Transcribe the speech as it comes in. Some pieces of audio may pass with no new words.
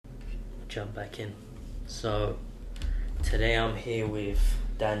jump back in. So today I'm here with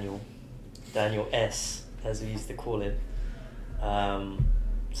Daniel S, as we used to call him.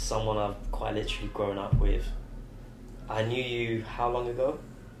 Someone I've quite literally grown up with. I knew you how long ago?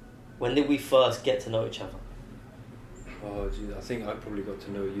 When did we first get to know each other? Oh, geez, I think I probably got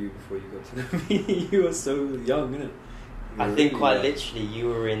to know you before you got to know me. You were so young, innit? I think quite literally you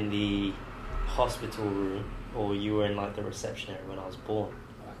were in the hospital room, or you were in like the reception area when I was born.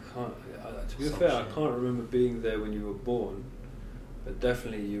 To be fair, I can't remember being there when you were born, but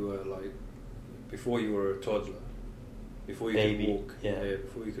definitely you were like, before you were a toddler, before you Baby, could walk. yeah.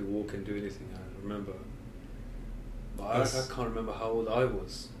 Before you could walk and do anything, I remember. But I can't remember how old I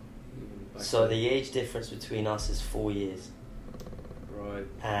was. So the age difference between us is 4 years. Right.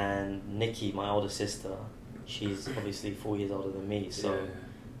 And Nikki, my older sister, she's obviously 4 years older than me. So Yeah.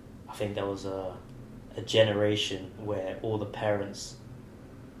 I think there was a generation where all the parents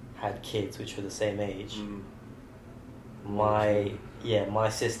had kids which were the same age. My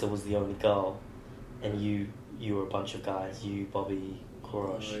sister was the only girl, and you were a bunch of guys. You, Bobby,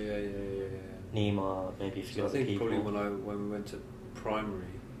 Korosh, Nima, maybe a few other people. I think probably when we went to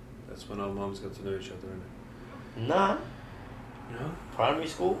primary, that's when our mums got to know each other, innit? Nah. No? Primary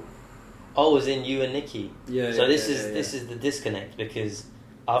school? Oh, as in you and Nikki. Yeah. So this is the disconnect, because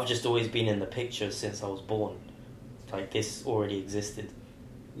I've just always been in the picture since I was born. Like, this already existed.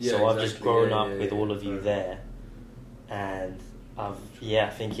 Yeah, so I've just grown up with all of you right. there, and I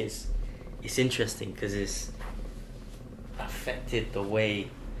think it's interesting because it's affected the way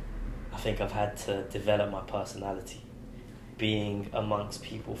I think I've had to develop my personality, being amongst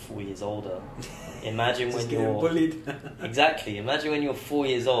people 4 years older. Imagine when you're bullied. Exactly. Imagine when you're 4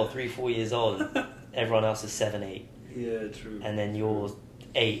 years old, 4 years old, and everyone else is 7, 8. Yeah, true. And then you're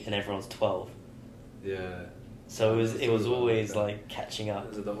 8 and everyone's 12. Yeah. So it was always like catching up.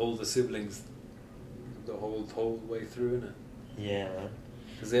 Those are the older siblings, the whole way through, innit? Yeah, man.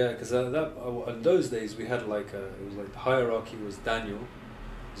 Because in those days we had like it was like the hierarchy was Daniel,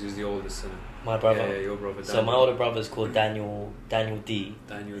 because he was the oldest, innit? My brother. Yeah, your brother. Daniel. So my older brother's called Daniel D. Daniel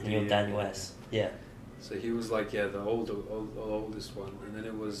and D. you're Daniel S. Yeah. So he was like the oldest one, and then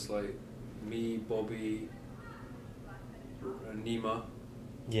it was like me, Bobby, Nima.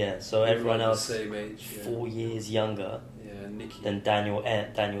 Yeah. So everyone else the same age, 4 years younger. Yeah, Nikki. Than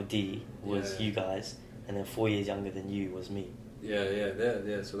Daniel D was you guys, and then 4 years younger than you was me. Yeah.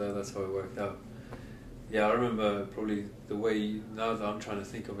 So that's how it worked out. Yeah, I remember probably the way, now that I'm trying to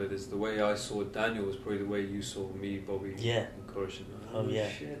think of it, is the way I saw Daniel was probably the way you saw me, Bobby, and Korosh. Oh yeah.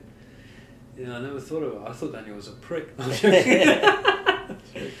 Shit. Yeah, I never thought of it. I thought Daniel was a prick. I'm joking. I'm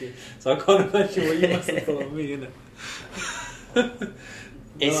joking. So I can't imagine what you must have thought of me, innit?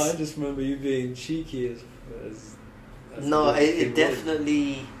 No, I just remember you being cheeky as no, it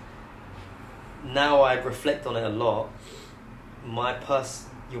definitely. Now I reflect on it a lot.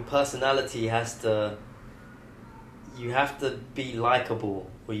 Your personality has to. You have to be likable,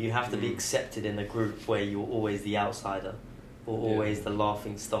 or you have to be accepted in a group where you're always the outsider, or always the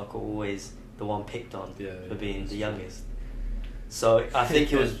laughing stock, or always the one picked on for being the youngest. So I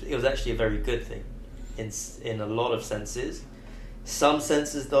think it was actually a very good thing, in a lot of senses. Some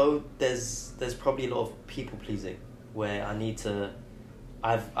senses though, there's probably a lot of people pleasing where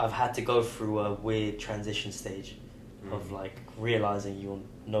I've had to go through a weird transition stage of like realizing you're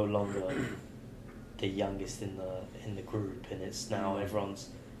no longer the youngest in the group, and it's now everyone's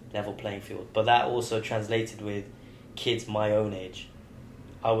level playing field. But that also translated with kids my own age.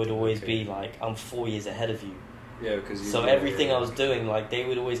 I would always be like, I'm 4 years ahead of you. Yeah, because so everything I was doing, like, they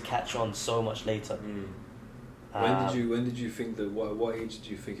would always catch on so much later. When did you think that? What age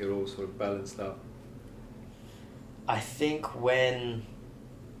did you think it all sort of balanced out? I think when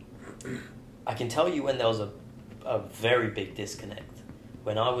I can tell you when there was a very big disconnect.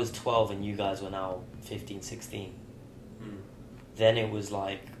 When I was 12 and you guys were now 15, 16. Then it was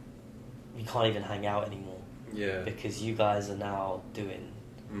like we can't even hang out anymore. Yeah. Because you guys are now doing.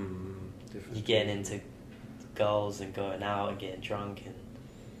 You're getting into girls and going out and getting drunk and.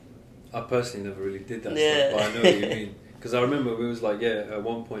 I personally never really did that stuff, but I know what you mean. Because I remember it was like, at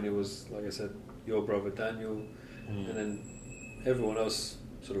one point it was, like I said, your brother Daniel, and then everyone else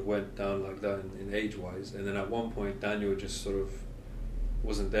sort of went down like that in age-wise, and then at one point Daniel just sort of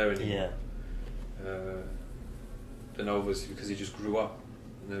wasn't there anymore. Yeah. Then obviously, because he just grew up,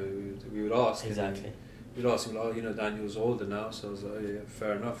 we would ask. Exactly. We'd ask him, Daniel's older now, so I was like, yeah,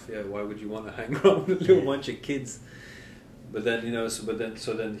 fair enough, why would you want to hang around with a little bunch of kids? But then,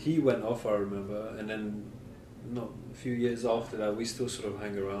 so then he went off, I remember, and then a few years after that, we still sort of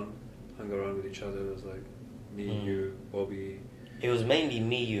hung around with each other. It was like me, you, Bobby, It was mainly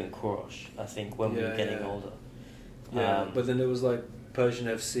me, you, and Korosh, I think, when we were getting older. Yeah, but then there was like Persian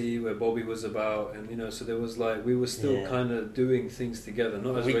FC where Bobby was about, and you know, so there was like we were still kind of doing things together,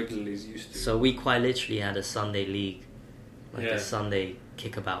 not as regularly as used to. So we quite literally had a Sunday league, like a Sunday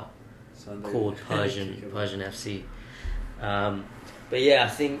kickabout, called Persian FC. But yeah, I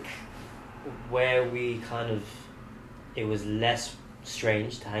think where we kind of, it was less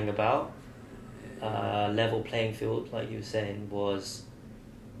strange to hang about. Level playing field, like you were saying, was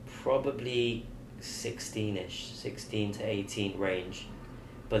probably 16 to 18 range.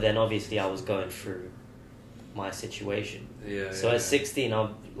 But then obviously I was going through my situation. So at 16,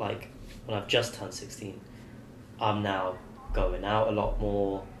 I'm like, when I've just turned 16, I'm now going out a lot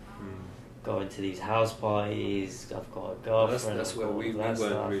more, going to these house parties. I've got a girlfriend. That's where we weren't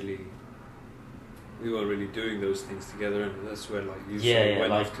really doing those things together, and that's where like you went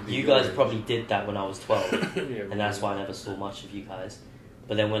like off to the you guys probably did that when I was 12, yeah, and that's why I never saw much of you guys.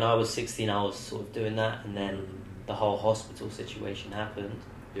 But then when I was 16, I was sort of doing that, and then the whole hospital situation happened.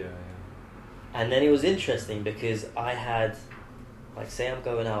 And then it was interesting because I had, like, say I'm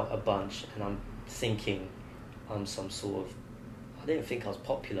going out a bunch and I'm thinking I'm some sort of, I didn't think I was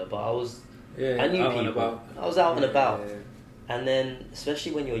popular, but I was, I knew people. I was out and about. And then,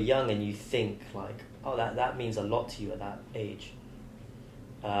 especially when you're young and you think, like, oh, that means a lot to you at that age.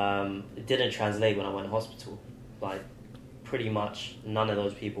 It didn't translate when I went to hospital. Like, pretty much none of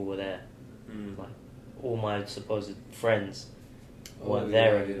those people were there. Like, all my supposed friends weren't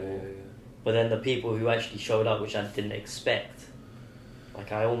there anymore. But then the people who actually showed up, which I didn't expect,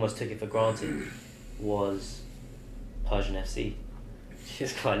 like I almost took it for granted, was Persian FC.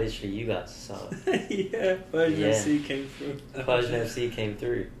 It's quite literally you guys. So Persian FC came through. Persian FC came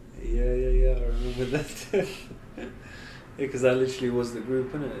through. Yeah, I remember that. Because that literally was the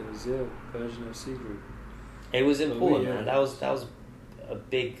group, innit? It was Persian FC group. It was important, man. That was a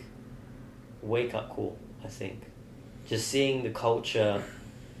big wake up call, I think. Just seeing the culture,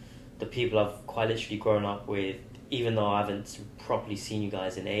 the people I've quite literally grown up with, even though I haven't properly seen you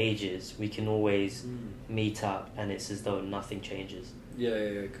guys in ages, we can always meet up, and it's as though nothing changes.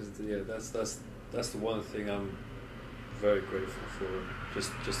 Because that's the one thing I'm very grateful for,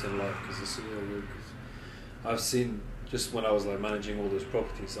 just in life, because I've seen, just when I was like managing all those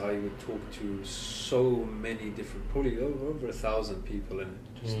properties, I would talk to so many different, probably over 1,000 people in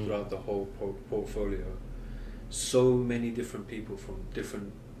it, just throughout the whole portfolio. So many different people from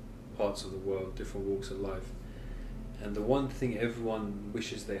different parts of the world, different walks of life. And the one thing everyone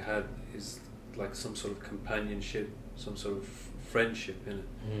wishes they had is like some sort of companionship, some sort of friendship in it.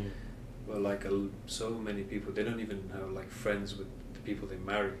 But like so many people, they don't even have like friends with the people they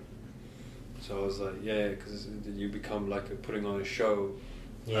marry. So I was like, because you become like putting on a show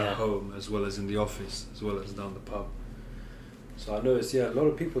at home as well as in the office, as well as down the pub. So I noticed, a lot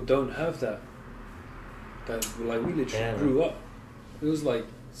of people don't have that. That like we literally grew up. It was like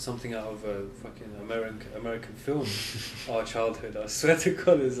something out of a fucking American film. Our childhood, I swear to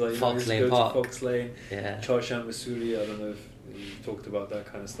God, is like Fox Lane Park. Fox Lane, Charshan Masuri. I don't know if you've talked about that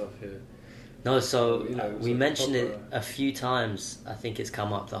kind of stuff here. No, so we mentioned it a few times. I think it's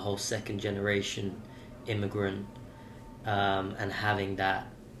come up, the whole second generation immigrant, and having that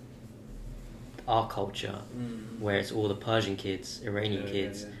our culture where it's all the Persian kids, Iranian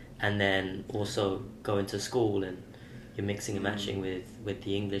kids, and then also going to school and you're mixing and matching with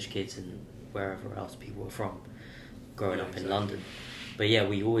the English kids and wherever else people were from, growing up in London. But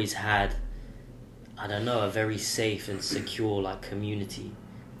we always had, I don't know, a very safe and secure like community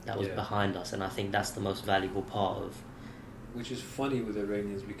that was behind us, and I think that's the most valuable part of. Which is funny with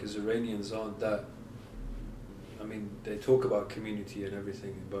Iranians, because Iranians aren't that. I mean, they talk about community and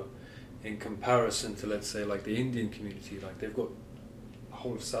everything, but in comparison to, let's say, like the Indian community, like they've got a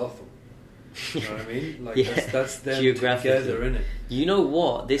whole of Southall. You know what I mean? Like that's them together, innit? You know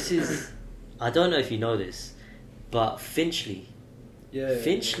what? This is, I don't know if you know this, but Finchley.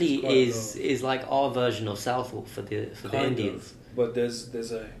 Finchley is like our version of Southall for the Indians. But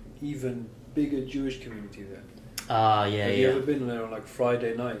there's a even bigger Jewish community there. Have you ever been there on like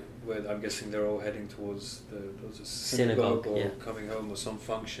Friday night, where I'm guessing they're all heading towards the synagogue or coming home or some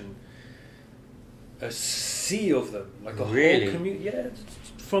function? A sea of them, like a whole community.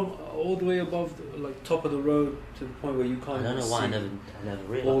 From all the way above, like top of the road to the point where you can't. I don't know why I never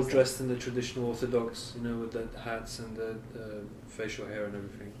realized. All dressed in the traditional Orthodox, with the hats and the facial hair and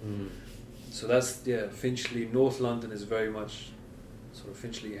everything. So that's Finchley. North London is very much sort of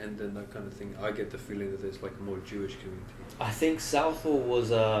Finchley, Hendon, that kind of thing. I get the feeling that there's like a more Jewish community. I think Southall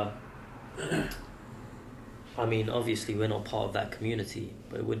was I mean, obviously we're not part of that community,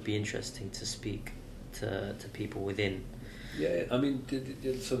 but it would be interesting to speak to people within. Yeah, I mean,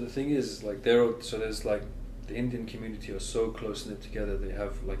 so the thing is, like, there's like the Indian community are so close knit together. They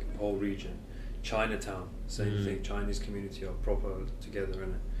have like a whole region. Chinatown, same thing. Chinese community are proper together,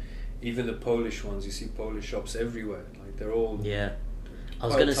 and even the Polish ones. You see Polish shops everywhere. Like they're all. Yeah, I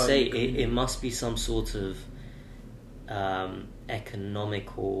was gonna say it must be some sort of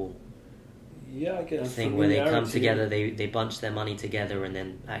economical. Yeah, I guess thing where they come together, they bunch their money together and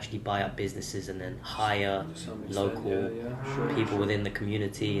then actually buy up businesses and then hire local people within the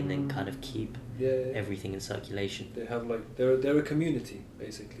community and then kind of keep everything in circulation. They have like they're a community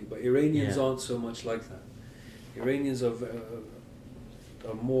basically, but Iranians aren't so much like that. Iranians are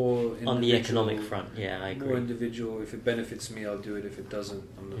more on the economic front. Yeah, I agree. More individual. If it benefits me, I'll do it. If it doesn't,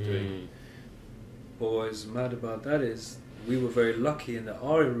 I'm not doing it. But what's mad about that is, we were very lucky in that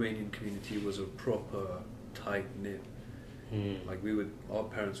our Iranian community was a proper tight knit. Like our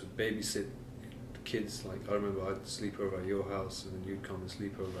parents would babysit the kids. Like I remember I'd sleep over at your house, and then you'd come and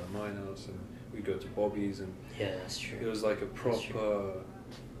sleep over at my house, and we'd go to Bobby's, and yeah, that's true. It was like a proper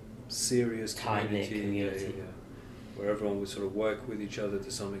serious tight knit community. Where everyone would sort of work with each other to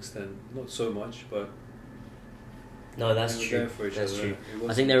some extent. Not so much, but no, that's true. That's true.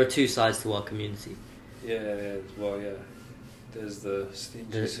 I think there are two sides to our community. Yeah. Well, yeah. There's the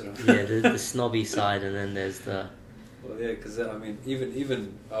stingy sort of... the snobby side, and then there's the... Well, yeah, because I mean,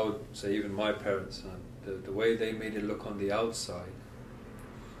 even I would say even my parents, the way they made it look on the outside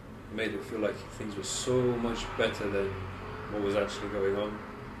made it feel like things were so much better than what was actually going on.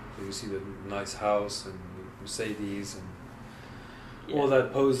 So you see the nice house and Mercedes and all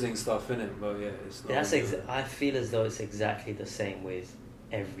that posing stuff in it, but yeah, it's not... I feel as though it's exactly the same with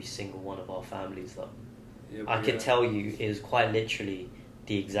every single one of our families, though. Yeah, I can tell you it was quite literally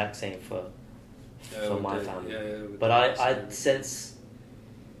the exact same for my family. But I sense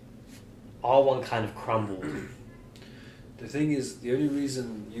our one kind of crumbled. The thing is, the only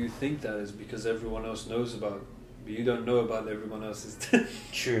reason you think that is because everyone else knows about it, but you don't know about everyone else's.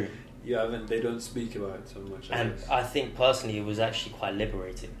 True. Yeah, they don't speak about it so much. I think personally it was actually quite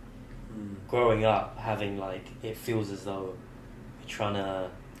liberating. Growing up, having it feels as though you're trying to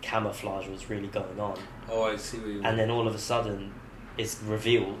camouflage what's really going on. Oh, I see what you mean. And then all of a sudden, it's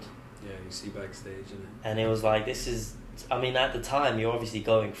revealed. Yeah, you see backstage, isn't it? And it was like, this is... I mean, at the time, you're obviously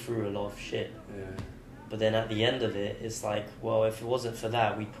going through a lot of shit. Yeah. But then at the end of it, it's like, well, if it wasn't for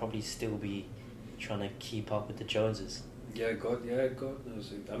that, we'd probably still be trying to keep up with the Joneses. Yeah, God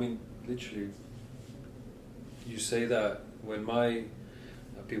knows it. I mean, literally, you say that when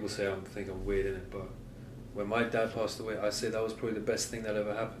people say I think I'm weird in it, but when my dad passed away, I say that was probably the best thing that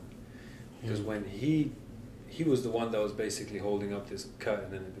ever happened. Because when he was the one that was basically holding up this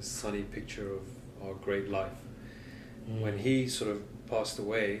curtain and this sunny picture of our great life. When he sort of passed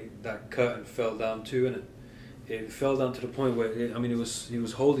away, that curtain fell down too, and it fell down to the point where he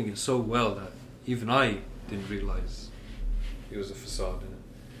was holding it so well that even I didn't realize it was a facade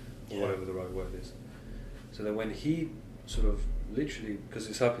in it, whatever the right word is. So that when he sort of literally, because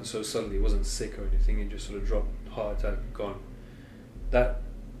this happened so suddenly, he wasn't sick or anything, he just sort of dropped, heart attack, gone. That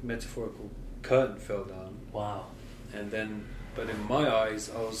metaphorical curtain fell down. Wow. And then, but in my eyes,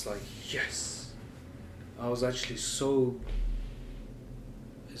 I was like, yes. I was actually so...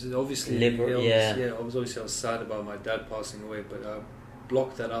 Obviously, I was sad about my dad passing away, but I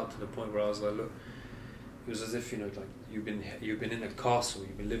blocked that out to the point where I was like, look, it was as if, like you've been in a castle,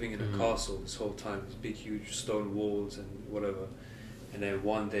 you've been living in a castle this whole time, these big huge stone walls and whatever, and then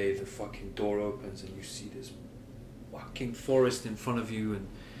one day the fucking door opens and you see this fucking forest in front of you, and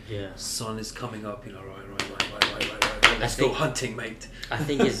sun is coming up, right, let's go hunting, mate. I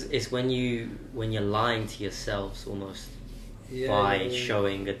think it's when you're lying to yourselves almost by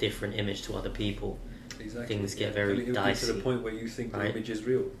showing a different image to other people. Exactly. Things get very dicey. To the point where you think the image is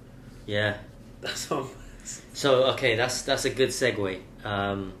real. Yeah. That's all. So okay, that's a good segue.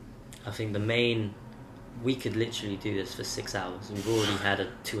 I think we could literally do this for 6 hours. We've already had a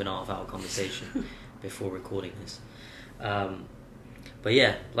 2.5 hour conversation before recording this. But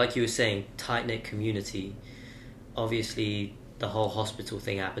yeah, like you were saying, tight-knit community. Obviously, the whole hospital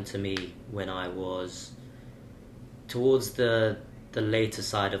thing happened to me when I was towards the later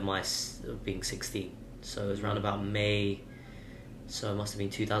side of being 16. So it was around about May, so it must have been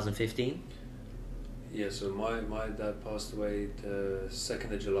 2015. Yeah, so my dad passed away the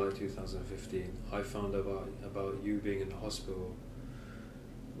 2nd of July 2015. I found about you being in the hospital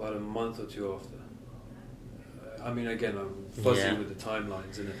about a month or two after. I mean, again, I'm fuzzy with the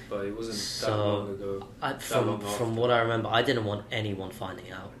timelines in it, but it wasn't that long ago. From what I remember, I didn't want anyone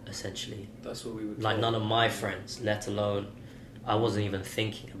finding out, essentially. That's what we would like, none of my friends, let alone... I wasn't even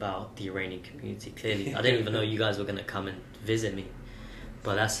thinking about the Iranian community, clearly. I didn't even know you guys were going to come and visit me.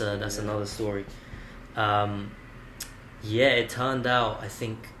 But that's another story. It turned out, I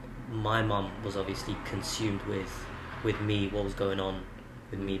think my mum was obviously consumed with me, what was going on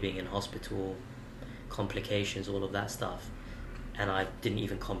with me being in hospital, complications, all of that stuff. And I didn't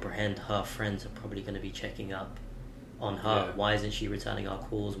even comprehend her friends are probably going to be checking up on her. Yeah. Why isn't she returning our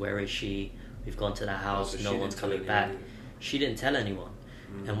calls? Where is she? We've gone to the house, no one's coming back. She didn't tell anyone.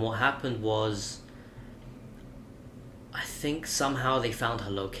 And what happened was, I think somehow they found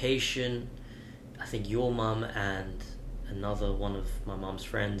her location. I think your mum and another one of my mum's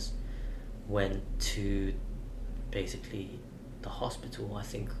friends went to basically the hospital. I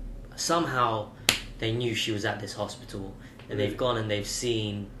think somehow they knew she was at this hospital, and they've gone and they've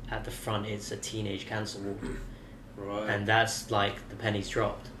seen at the front it's a teenage cancer ward. Right. And that's like the pennies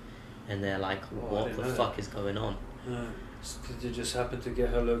dropped, and they're like, what the fuck is going on? Did you just happen to get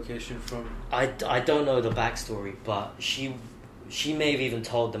her location from? I don't know the backstory, but she may have even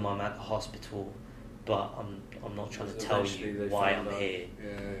told them I'm at the hospital, but I'm not trying to tell you why I'm here.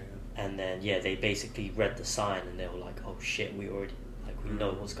 Yeah. And then they basically read the sign and they were like, oh shit, we already we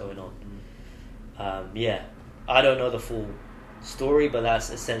know what's going on. I don't know the full story, but that's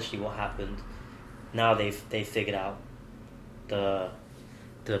essentially what happened. Now they figured out the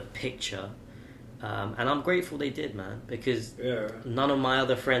picture. And I'm grateful they did, man, because none of my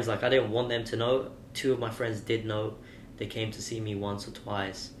other friends, I didn't want them to know. 2 of my friends did know. They came to see me once or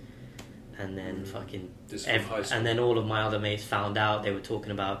twice, and then and then all of my other mates found out. They were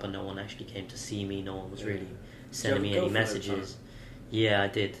talking about it, but no one actually came to see me. No one was really sending me any messages. Yeah, I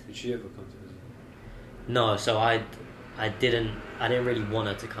did. Did she ever come to visit? No, so I didn't really want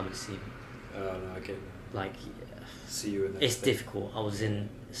her to come and see me. No, I get that. See you in that it's state. Difficult. I was in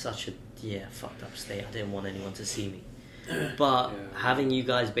such a fucked up state. I didn't want anyone to see me. But having you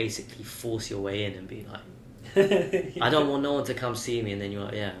guys basically force your way in and be like, I don't want no one to come see me, and then you're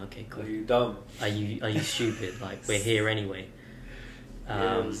like, yeah, okay, cool. Are you dumb? Are you stupid? We're here anyway.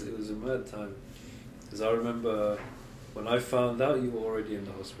 It was a mad time. Because I remember when I found out you were already in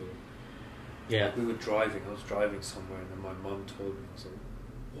the hospital. Yeah. We were driving. I was driving somewhere, and then my mum told me. I was like,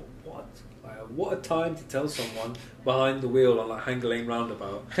 what? What a time to tell someone behind the wheel on Hanger Lane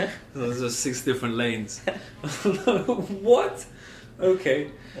roundabout. There's 6 different lanes. What? Okay.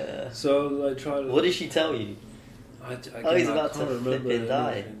 So I tried. What did she tell you? He's about to flip and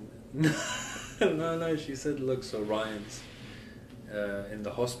die. No. She said, look, so Ryan's in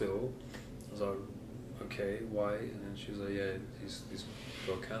the hospital. I was like, okay, why? And then she was like, yeah, he's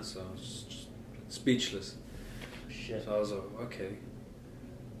got cancer. I was just speechless. Shit. So I was like, okay.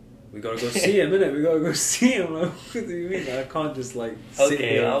 We gotta go see him, innit? We gotta go see him. Like, what do you mean? I can't just sit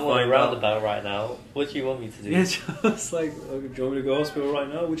here and I'm on a find roundabout out. right now. What do you want me to do? Yeah, just like, do you want me to go to hospital right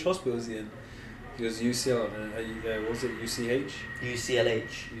now? Which hospital is he in? He goes UCL, what was it, UCH?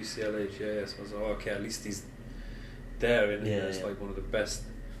 UCLH, yeah. So I was like, okay, at least he's there, and it's one of the best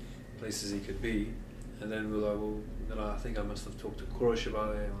places he could be. And then we're like, well, then I think I must have talked to Kurosh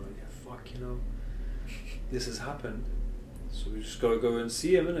about it, and we're like, fuck, this has happened. So we just gotta go and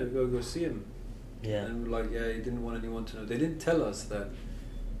see him, innit? We gotta go see him. Yeah. And we're like, he didn't want anyone to know. They didn't tell us that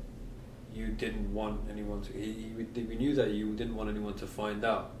you didn't want anyone to. We knew that you didn't want anyone to find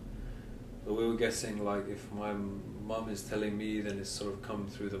out. But we were guessing, if my mum is telling me, then it's sort of come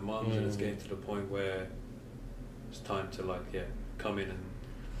through the mums, and it's getting to the point where it's time to come in and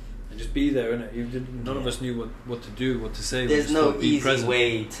just be there, innit? None of us knew what to do, what to say. There's no easy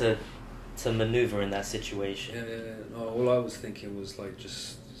way to maneuver in that situation. Yeah. No, all I was thinking was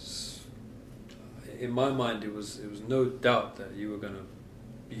just in my mind, it was no doubt that you were gonna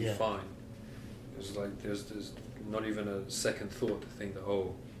be fine. It was there's not even a second thought to think that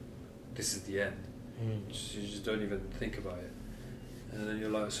this is the end. You just don't even think about it, and then you're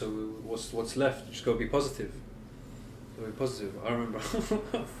like, so what's left? Just go be positive. Go be positive. I remember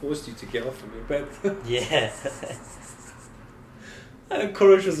I forced you to get off from your bed. Yeah. And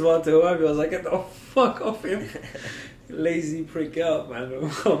Kurosh was about to hug me. I was like, get the fuck off him. Lazy prick out, man.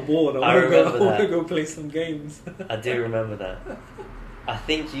 I'm bored. I want to go play some games. I do remember that. I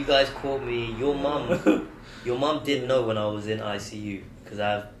think you guys caught me. Your mum did know when I was in ICU, because I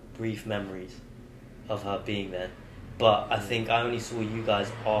have brief memories of her being there. But I think I only saw you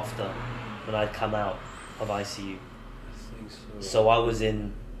guys after, when I'd come out of ICU. I think so. So I was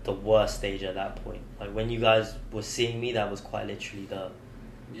in the worst stage at that point. When you guys were seeing me, that was quite literally the...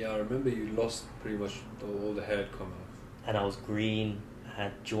 Yeah, I remember you lost pretty much all the hair had come out. And I was green, I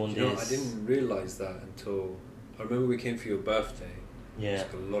had jaundice. I didn't realise that until... I remember we came for your birthday. Yeah.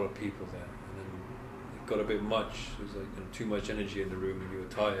 There was a lot of people there. And then it got a bit much. It was too much energy in the room and you were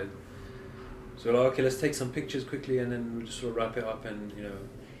tired. So like, okay, let's take some pictures quickly, and then we'll just sort of wrap it up and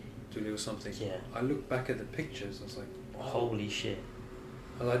do a little something. Yeah. I looked back at the pictures. I was like, wow. Holy shit.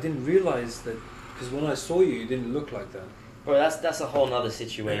 I didn't realize that, because when I saw you didn't look like that. Bro, that's a whole nother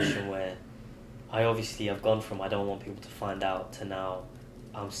situation where I've gone from I don't want people to find out to now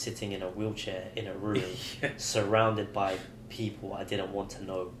I'm sitting in a wheelchair in a room surrounded by people I didn't want to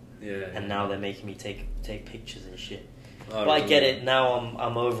know. Yeah. And now they're making me take pictures and shit. Oh, but I get it. Now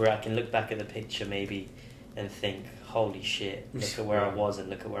I'm over it. I can look back at the picture maybe and think, holy shit, look at where I was and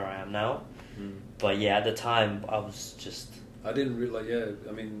look at where I am now. Mm. But yeah, at the time I was just... I didn't realize,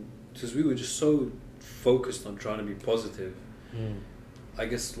 I mean, because we were just so focused on trying to be positive. Mm. I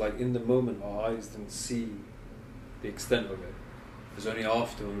guess like in the moment our eyes didn't see the extent of it. It was only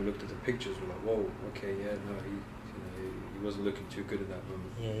after when we looked at the pictures we're like, whoa, okay, yeah, no, he wasn't looking too good in that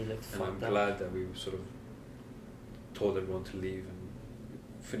moment. Yeah, he looked and I'm glad that we sort of told everyone to leave and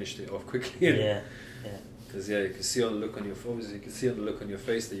finished it off quickly. Yeah. Because you could see on the look on your obviously you could see on the look on your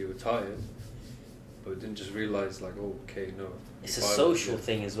face that you were tired, but didn't just realize like, oh, okay, no. It's a social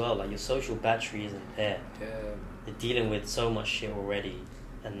thing as well. Like your social battery isn't there. Yeah. You're dealing with so much shit already,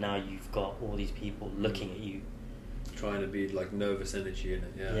 and now you've got all these people looking at you. Trying to be like nervous energy in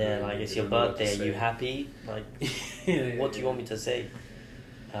it. Yeah. Yeah, like it's your birthday. Are you happy? Like, what do you want me to say?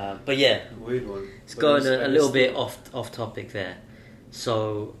 But yeah, weird one. It's going a little bit off topic there.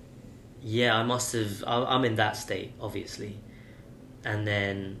 So, yeah, I must have. I'm in that state, obviously, and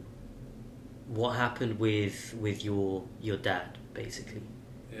then what happened with your dad, basically?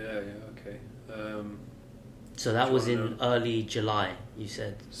 Yeah, okay. So that was in early July, you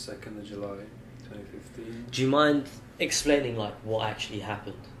said. 2nd of July, 2015. Do you mind explaining like what actually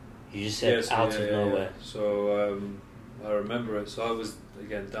happened? You just said out of nowhere. Yeah. So I remember it. So I was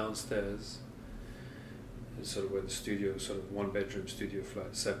again downstairs, sort of where the studio, sort of 1-bedroom studio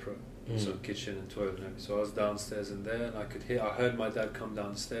flat, separate, sort of kitchen and toilet and everything. So I was downstairs in there, and I heard my dad come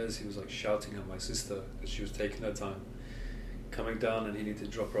downstairs. He was like shouting at my sister because she was taking her time coming down, and he needed to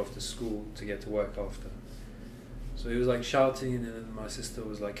drop her off to school to get to work after. So he was like shouting, and then my sister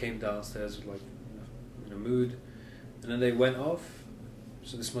was like came downstairs with like in a mood, and then they went off.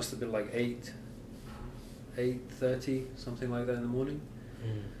 So this must have been like 8:30, something like that in the morning.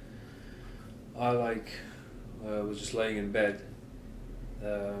 I was just laying in bed.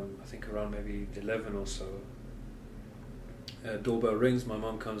 I think around maybe 11 or so. Doorbell rings. My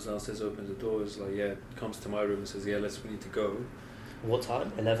mum comes downstairs, opens the door. Is like, comes to my room and says, we need to go. What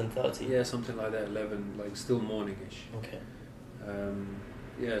time? 11:30. Yeah, something like that. 11, like still morningish. Okay. So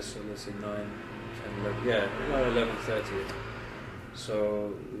let's say 9, 10, 11. Yeah, around 11:30.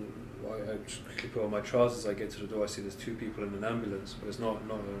 So I just quickly put on my trousers. I get to the door. I see there's 2 people in an ambulance, but it's not a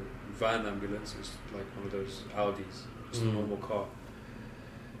van ambulance. It's like one of those Audis, just a normal car.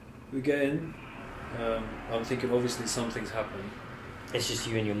 We get in. I'm thinking obviously something's happened. It's just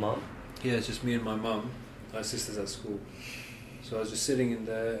you and your mum? Yeah, it's just me and my mum. My sister's at school. So I was just sitting in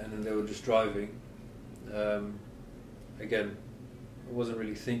there, and then they were just driving. Again, I wasn't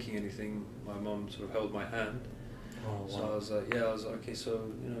really thinking anything. My mum sort of held my hand. Oh, wow. So I was like, okay,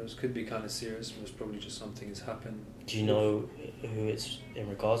 so, this could be kind of serious, but it's probably just something has happened. Do you know who it's in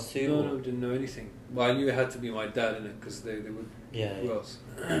regards to? No, didn't know anything. Well, I knew it had to be my dad in it, because they would... Yeah. Who else?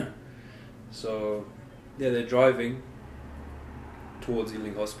 So, they're driving towards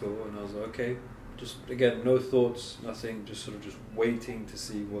Ealing Hospital, and I was like, okay, just, again, no thoughts, nothing, just sort of just waiting to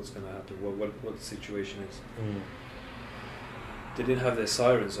see what's going to happen, what the situation is. They didn't have their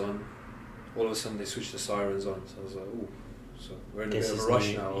sirens on. All of a sudden they switched the sirens on, so I was like, ooh, so we're in a bit of a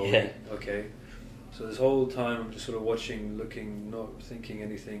rush now. Yeah. Okay. So this whole time I'm just sort of watching, looking, not thinking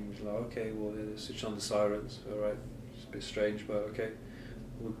anything. Like, okay, well, they switched on the sirens. All right, it's a bit strange, but okay.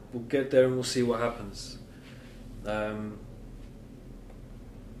 We'll get there and we'll see what happens. Got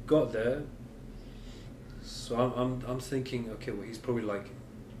there. So I'm thinking, okay, well, he's probably like,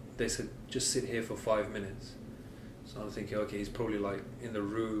 they said just sit here for 5 minutes. So I'm thinking, okay, he's probably like in the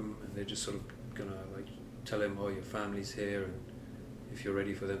room, and they're just sort of gonna like tell him, oh, your family's here, and if you're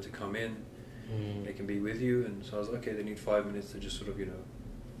ready for them to come in, they can be with you. And so I was like, okay, they need 5 minutes to just sort of,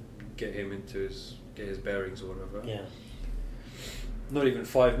 get him get his bearings or whatever. Yeah. Not even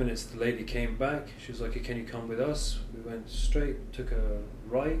 5 minutes, the lady came back. She was like, okay, can you come with us? We went straight, took a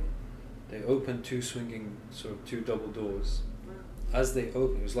right. They opened 2 swinging, sort of 2 double doors. As they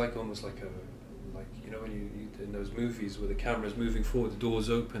opened, it was like almost like when you in those movies where the camera's moving forward, the doors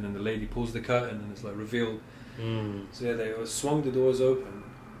open and the lady pulls the curtain and it's like revealed. So they swung the doors open.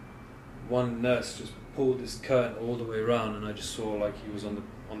 One nurse just pulled this curtain all the way around, and I just saw like he was on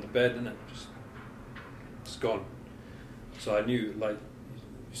the bed, and it just gone. So I knew, like,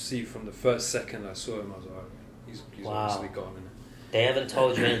 see from the first second I saw him, I was like, he's obviously gone. And they haven't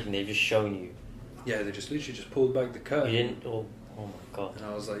told you anything, they've just shown you. Yeah, they just literally just pulled back the curtain. You didn't? Oh my God. And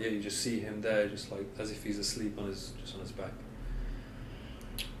I was like, yeah, you just see him there, just like as if he's asleep on his back.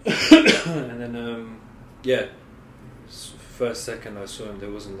 And then first second I saw him,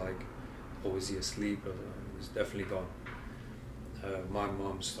 there wasn't like, oh, is he asleep? He's definitely gone. My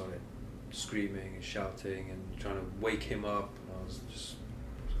mum started screaming and shouting and trying to wake him up, and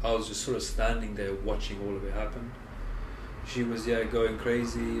I was just sort of standing there watching all of it happen. She was going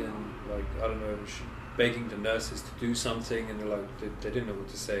crazy and like, I don't know, begging the nurses to do something, and they didn't know what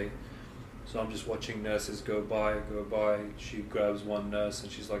to say. So I'm just watching nurses go by. She grabs one nurse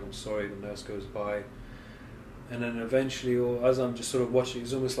and she's like, I'm sorry. The nurse goes by, and then eventually, or as I'm just sort of watching,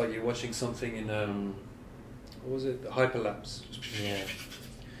 it's almost like you're watching something in what was it, hyperlapse. Yeah.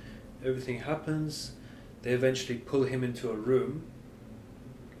 Everything happens. They eventually pull him into a room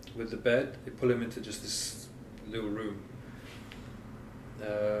with the bed. They pull him into just this little room,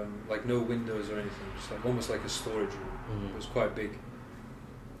 like no windows or anything, just like almost like a storage room. It was quite big.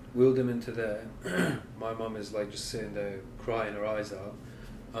 Wheeled him into there. My mum is like just sitting there crying her eyes out.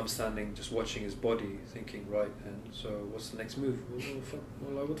 I'm standing just watching his body, thinking, right, and so what's the next move?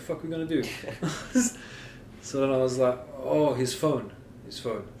 What the fuck are we gonna do? So then I was like, oh, his phone.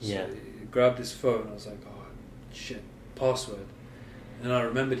 So yeah. He grabbed his phone. I was like, oh shit, password. And I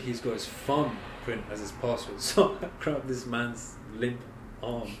remembered he's got his thumbprint as his password. So I grabbed this man's limp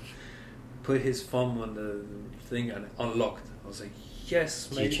arm, put his thumb on the thing, and it unlocked. I was like,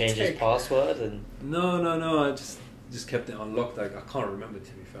 yes, mate. Did you change his password? And No. I just kept it unlocked. Like, I can't remember,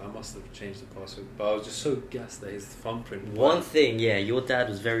 to be fair. I must have changed the password, but I was just so gassed that his thumbprint. One thing, your dad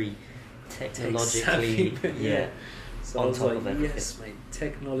was very technologically, So on I was top like, of everything. yes, mate,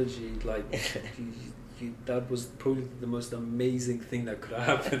 technology, like, that was probably the most amazing thing that could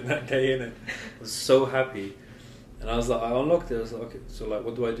have happened that day, and I was so happy. And I was like, I unlocked it. I was like, okay, so like,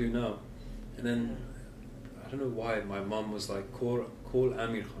 what do I do now? And then I don't know why my mum was like, call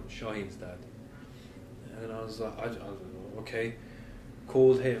Amir Khan, Shaheen's dad. And I was like, I don't know, okay.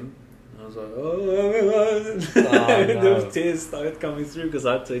 Called him. And I was like, and those tears started coming through because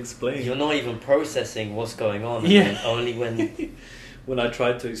I had to explain. You're not even processing what's going on. Only when when I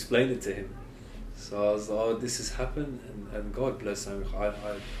tried to explain it to him. So I was like, oh, this has happened, and God bless him. I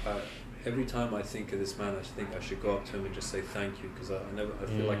every time I think of this man, I think I should go up to him and just say thank you, because I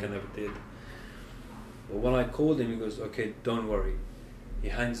feel like I never did. But when I called him, he goes, okay, don't worry. He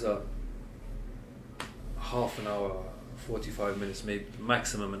hangs up. Half an hour, 45 minutes, maybe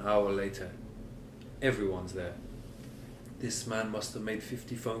maximum an hour later, everyone's there. This man must have made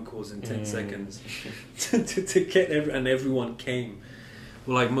 50 phone calls in 10 seconds to get and everyone came.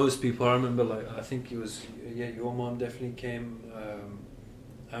 Well, like most people, I remember, like, I think it was, your mom definitely came,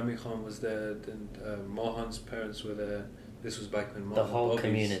 Amir Khan was there, then Mohan's parents were there. This was back when the whole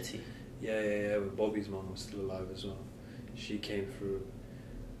community. Yeah, but Bobby's mom was still alive as well. She came through.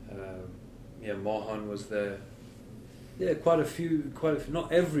 Mohan was there. Yeah, quite a few,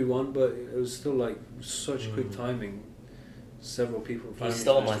 not everyone, but it was still like such quick timing. Several people. You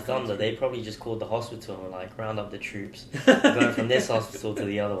stole my thunder. They probably just called the hospital and were like, round up the troops. Going from this hospital to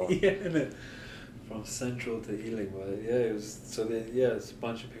the other one. Yeah, from Central to Ealing. But yeah, it was, so it's a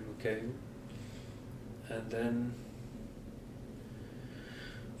bunch of people came. And then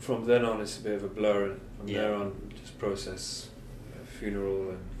from then on, it's a bit of a blur. From there on, just process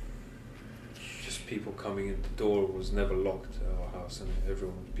funeral and just people coming in. The door was never locked at our house,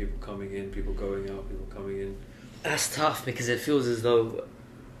 and people coming in, people going out, people coming in. That's tough, because it feels as though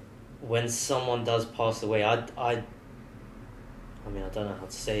when someone does pass away, I mean, I don't know how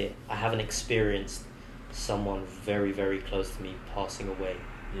to say it. I haven't experienced someone very, very close to me passing away.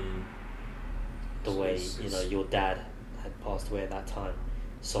 The way, your dad had passed away at that time.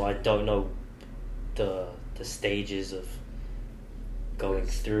 So I don't know the stages of going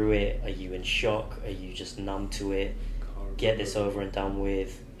through it. Are you in shock? Are you just numb to it? Get this over and done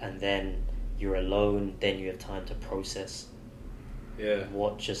with, and then you're alone, then you have time to process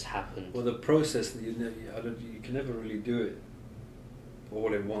what just happened. Well, the process, you can never really do it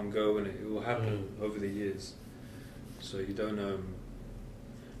all in one go, and it will happen over the years. So you don't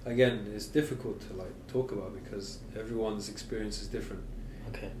again, it's difficult to like talk about because everyone's experience is different.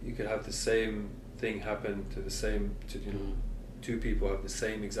 Okay. You could have the same thing happen to two people have the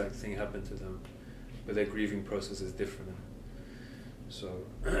same exact thing happen to them, but their grieving process is different. So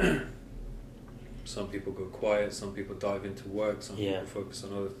some people go quiet, some people dive into work, some people focus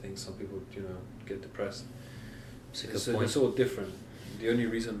on other things, some people, get depressed. It's all different. the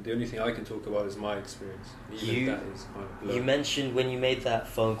only thing I can talk about is my experience. Even that is kind of blurred. You mentioned when you made that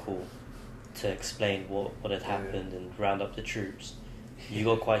phone call to explain what had happened and round up the troops, you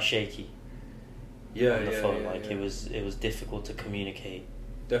got quite shaky. On the phone, it was difficult to communicate.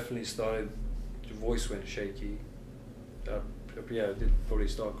 Definitely started. The voice went shaky. I did probably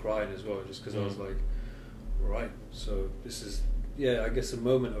start crying as well, just because I was like, right. So this is, I guess, a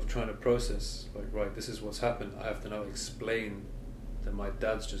moment of trying to process. Like, right, this is what's happened. I have to now explain that my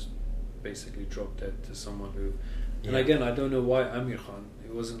dad's just basically dropped dead to someone who. And again, I don't know why Amir Khan.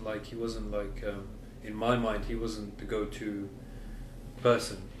 He wasn't like in my mind, he wasn't the go-to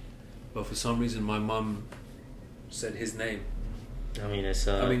person. But for some reason, my mum said his name. I mean,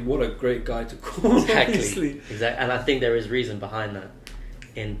 what a great guy to call. Exactly. And I think there is reason behind that.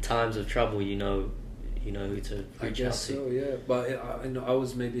 In times of trouble, you know who to reach out to. So, yeah. But I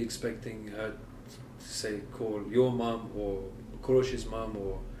was maybe expecting her to say, call your mum or Kurosh's mum,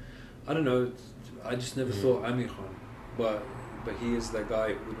 or I don't know. I just never thought Amir Khan. But he is the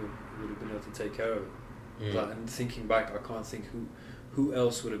guy who would have been able to take care of it. And thinking back, I can't think who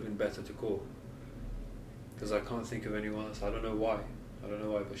else would have been better to call. Because I can't think of anyone else. I don't know why,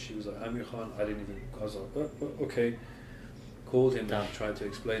 but she was like, Amir Khan, I was like, okay. Called him and tried to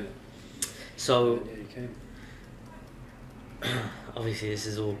explain it. So, and he came. Obviously this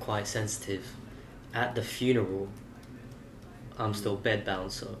is all quite sensitive. At the funeral, I'm still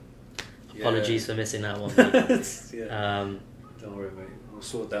bedbound, so apologies for missing that one. Don't worry, mate. We'll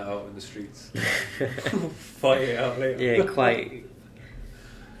sort that out in the streets. Fight it out later. Yeah,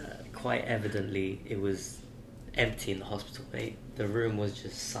 quite evidently it was empty in the hospital, mate. The room was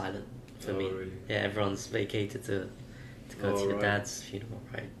just silent for me. Really? Yeah, everyone's vacated to go to your dad's funeral,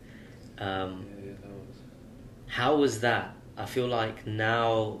 right? That was. How was that? I feel like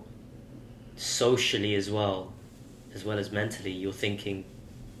now, socially as well as mentally, you're thinking,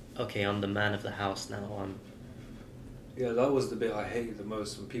 okay, I'm the man of the house now. Yeah, that was the bit I hated the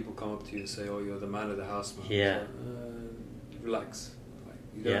most, when people come up to you and say, "Oh, you're the man of the house, man." Yeah. Like, relax.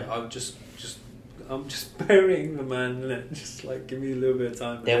 I'm just burying the man. Just like, give me a little bit of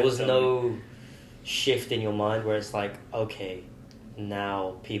time. There was no shift in your mind where it's like, okay,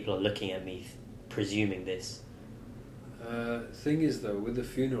 now people are looking at me, presuming this. Thing is, though, with the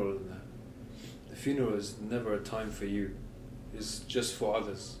funeral and that, the funeral is never a time for you. It's just for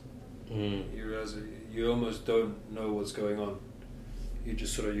others. You realize you almost don't know what's going on. You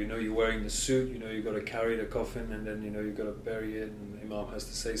just sort of, you're wearing the suit, you've got to carry the coffin, and then, you've got to bury it, and the Imam has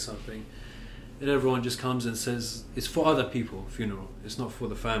to say something. And everyone just comes and says, it's for other people, funeral. It's not for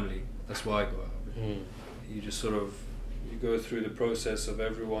the family. That's why I go out of it. You just sort of, you go through the process of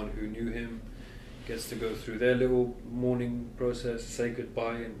everyone who knew him, gets to go through their little mourning process, say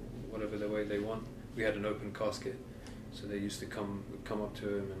goodbye in whatever the way they want. We had an open casket, so they used to come up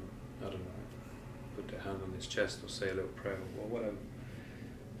to him and, I don't know, put their hand on his chest or say a little prayer or whatever.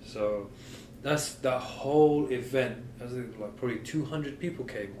 So that's that whole event. Like probably 200 people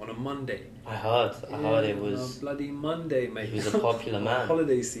came on a Monday. I heard it was on a bloody Monday, mate. He was a popular man.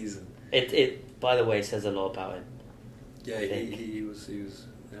 Holiday season. It by the way says a lot about him. Yeah, he was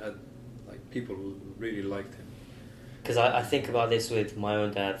had, like, people really liked him. Because I think about this with my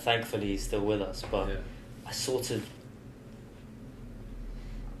own dad. Thankfully, he's still with us, but I sort of,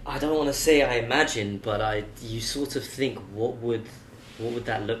 I don't want to say I imagine, but you sort of think, what would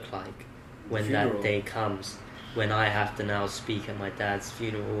that look like when that day comes, when I have to now speak at my dad's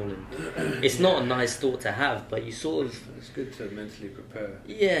funeral, and it's not a nice thought to have, but you sort of, it's good to mentally prepare.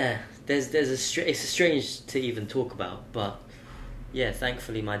 Yeah, it's strange to even talk about, but yeah,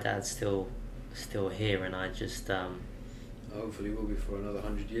 thankfully my dad's still here, and I just hopefully will be for another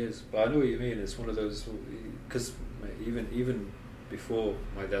 100 years. But I know what you mean. It's one of those, because even before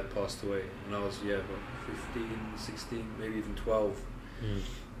my dad passed away, when I was 15, 16, maybe even 12,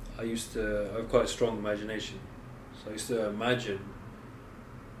 I have quite a strong imagination. So I used to imagine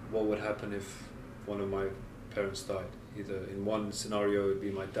what would happen if one of my parents died. Either in one scenario it would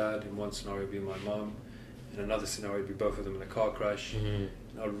be my dad, in one scenario it would be my mum, in another scenario it would be both of them in a car crash. And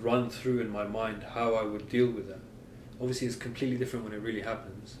I'd run through in my mind how I would deal with that. Obviously it's completely different when it really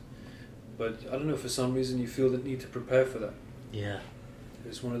happens, but I don't know, for some reason you feel the need to prepare for that. Yeah.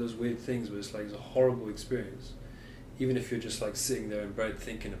 It's one of those weird things where it's like, it's a horrible experience. Even if you're just like sitting there in bed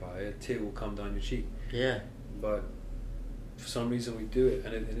thinking about it, a tear will come down your cheek. Yeah. But for some reason we do it,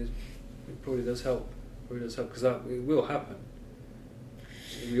 and it probably does help. Because it will happen.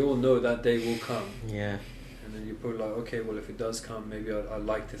 We all know that day will come. Yeah. And then you're probably like, okay, well, if it does come, maybe I'd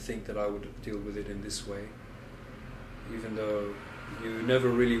like to think that I would deal with it in this way. Even though you never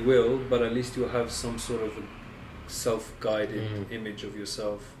really will, but at least you'll have some sort of self-guided image of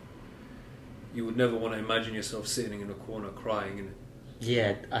yourself. You would never want to imagine yourself sitting in a corner crying, innit?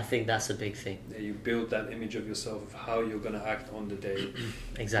 Yeah, I think that's a big thing. Yeah, you build that image of yourself of how you're going to act on the day.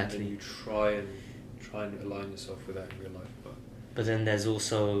 Exactly. And then you try and align yourself with that in real life. But then there's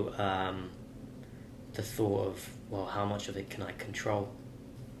also the thought of, well, how much of it can I control?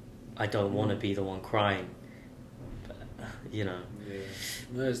 I don't want to be the one crying, but, you know. Yeah,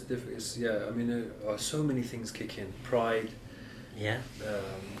 no, it's different. I mean, so many things kick in. Pride. Yeah.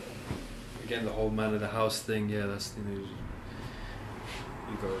 Again, the whole man of the house thing. Yeah, that's, you know,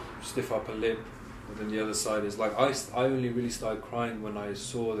 you go stiff upper lip, but then the other side is like I only really started crying when I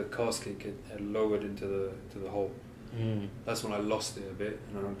saw the casket get lowered into the hole. That's when I lost it a bit,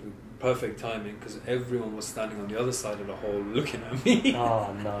 and perfect timing because everyone was standing on the other side of the hole looking at me.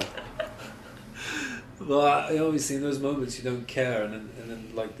 Oh no! But obviously in those moments you don't care, and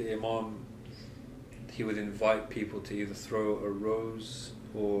then like the Imam, he would invite people to either throw a rose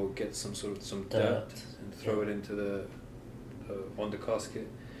or get some dirt and throw it into the on the casket.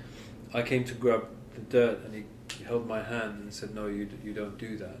 I came to grab the dirt, and he held my hand and said, "No, you don't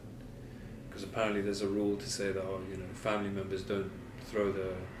do that." Because apparently there's a rule to say that, family members don't throw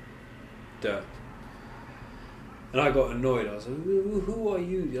the dirt. And I got annoyed. I was like, who are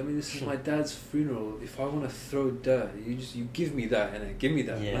you? I mean, this is my dad's funeral. If I want to throw dirt, you give me that, innit? Give me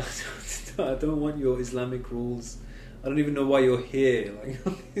that. Yeah. I don't want your Islamic rules. I don't even know why you're here.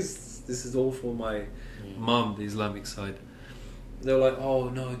 Like, this is all for my mum, the Islamic side. They're like, oh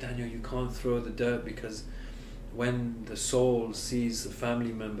no, Daniel, you can't throw the dirt because when the soul sees a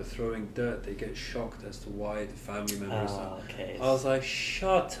family member throwing dirt, they get shocked as to why the family member is there. Okay. I was like,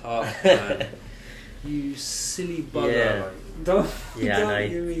 shut up, man. You silly bugger. Yeah.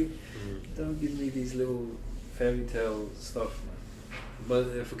 Like, don't give me these little fairy tale stuff, man. But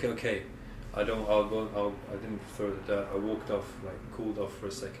if okay, I didn't throw the dirt. I walked off, like cooled off for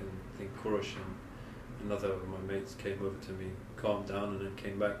a second. I think Kurosh and another of my mates came over to me, calmed down, and then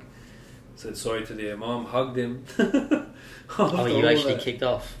came back. Said sorry to the Imam, hugged him. Oh, you actually kicked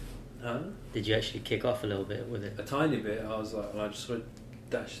off? Huh? Did you actually kick off a little bit with it? A tiny bit. I was like, and I just sort of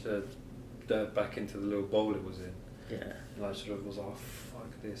dashed the dirt back into the little bowl it was in. Yeah. And I sort of was like, oh,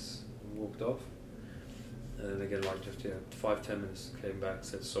 fuck this, and walked off. And then again, 5-10 minutes, came back,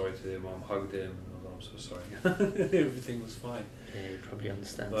 said sorry to the Imam, hugged him, and I was like, I'm so sorry. Everything was fine. Yeah, he probably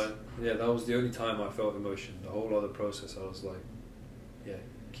understands. But yeah, that was the only time I felt emotion. The whole other process, I was like, yeah,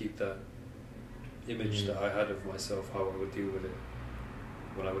 keep that image that I had of myself, how I would deal with it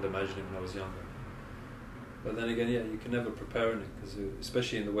when I would imagine it when I was younger. But then again, yeah, you can never prepare in it, because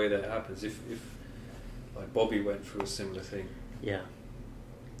especially in the way that it happens. If like Bobby went through a similar thing. Yeah.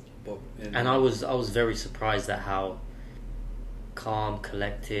 And I was very surprised at how calm,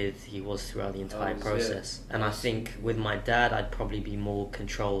 collected he was throughout the entire process. Yeah. And I think with my dad, I'd probably be more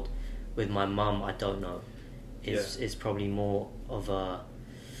controlled. With my mum, I don't know. It's probably more of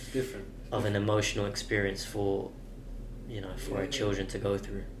an emotional experience for our children to go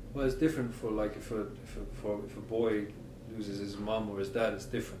through. Well, it's different for like if a boy loses his mum or his dad, it's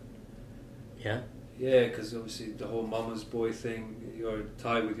different. Yeah. Yeah, because obviously the whole mama's boy thing, your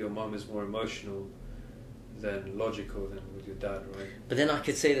tie with your mum is more emotional than logical than with your dad, right? But then I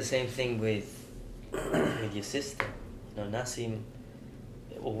could say the same thing with your sister, Nassim,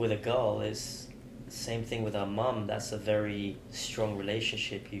 or with a girl. It's the same thing with our mum. That's a very strong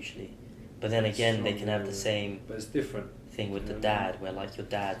relationship usually. But then again, they can have the same. But it's different thing with the dad, where like your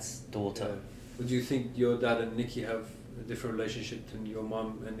dad's daughter. Yeah. Would you think your dad and Nikki have a different relationship than your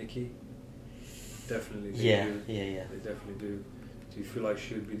mum and Nikki? Definitely. Yeah. They definitely do. Do you feel like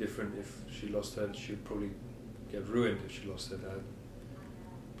she would be different if she lost her? She'd probably get ruined if she lost her dad.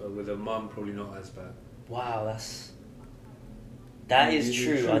 But with her mum, probably not as bad. Wow, that is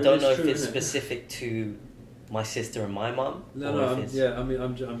true. I don't know if it's specific to my sister and my mum. I'm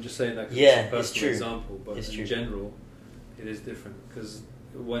just saying that because it's a personal example, but in general, it is different, because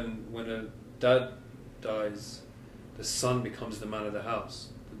when a dad dies, the son becomes the man of the house.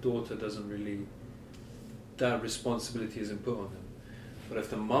 The daughter doesn't really. That responsibility isn't put on them. But if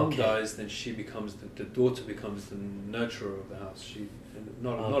the mum dies, then she becomes the daughter becomes the nurturer of the house.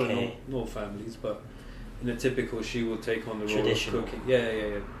 Not in all families, but in a typical, she will take on the role of cooking.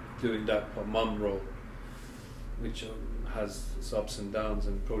 Doing that mum role, which has its ups and downs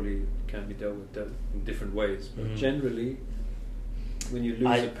and probably can be dealt with in different ways. But generally, when you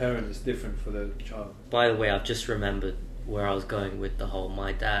lose a parent, it's different for the child. By the way, I've just remembered where I was going with the whole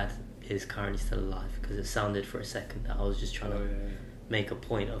my dad is currently still alive, because it sounded for a second that I was just trying to make a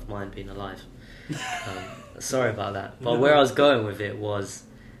point of mine being alive. Sorry about that. But where I was going with it was,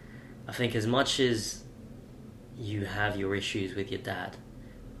 I think as much as you have your issues with your dad,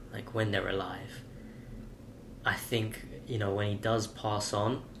 like when they're alive, I think, you know, when he does pass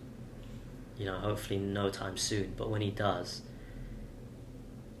on, you know, hopefully no time soon, but when he does,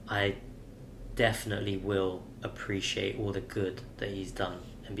 I definitely will appreciate all the good that he's done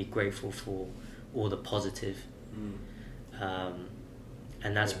and be grateful for all the positive.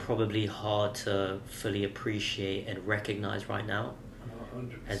 And that's probably hard to fully appreciate and recognize right now,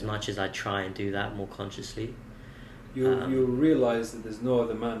 100%. as much as I try and do that more consciously. You realize that there's no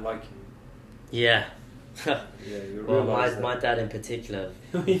other man like him. Yeah. Yeah, you Well, realize my dad in particular,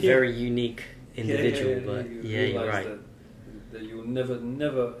 Yeah. very unique individual, but you yeah, you're realize right. that you'll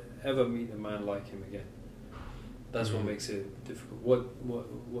never ever meet a man like him again. That's what makes it difficult.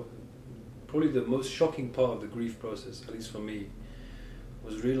 What probably the most shocking part of the grief process, at least for me,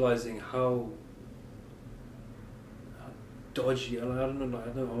 was realizing how dodgy, I don't know, I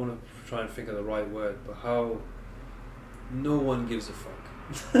want to try and think of the right word, but how no one gives a fuck.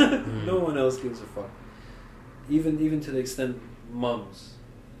 No one else gives a fuck. Even to the extent mums,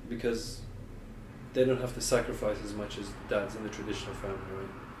 because they don't have to sacrifice as much as dads in the traditional family, right?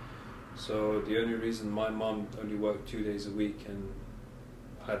 So the only reason my mom only worked 2 days a week and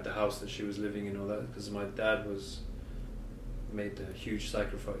had the house that she was living in, all that, because my dad made a huge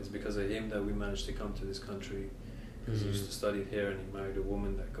sacrifice. Because of him that we managed to come to this country, because he used to study here and he married a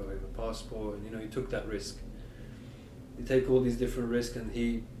woman that got him a passport, and, you know, he took that risk. You take all these different risks, and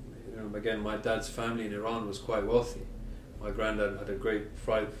he, you know, again, my dad's family in Iran was quite wealthy. My granddad had a great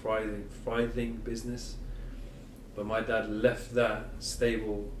frying business, but my dad left that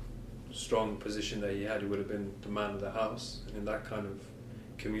stable, strong position that he had. He would have been the man of the house, and in that kind of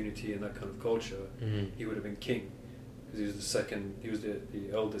community and that kind of culture, he would have been king, because he was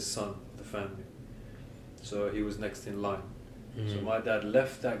the eldest son of the family, so he was next in line. So my dad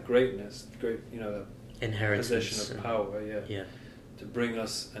left that greatness, you know, that Inheritance, possession of power, yeah, to bring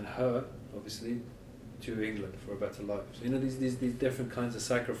us and her, obviously, to England for a better life. So, you know, these different kinds of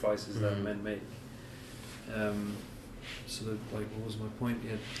sacrifices that men make. So that, like, what was my point?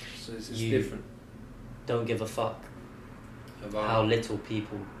 Yeah, so it's different. Don't give a fuck About how little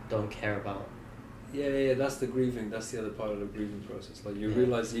people don't care about. Yeah, that's the grieving. That's the other part of the grieving process. Like, you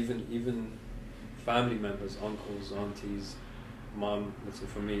realize even family members, uncles, aunties, mum, let's say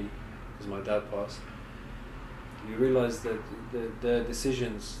for me, because my dad passed, you realize that their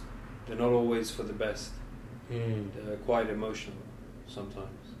decisions, they're not always for the best. They're quite emotional sometimes.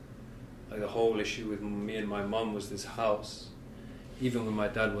 Like, the whole issue with me and my mum was this house. Even when my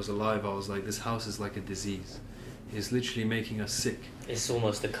dad was alive, I was like, this house is like a disease. It's literally making us sick. It's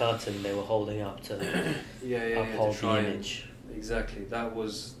almost the curtain they were holding up to uphold the image. Exactly. That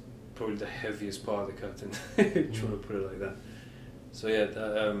was probably the heaviest part of the curtain, if you want to put it like that. So yeah,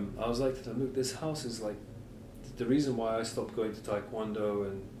 I was like, look, this house is like, the reason why I stopped going to Taekwondo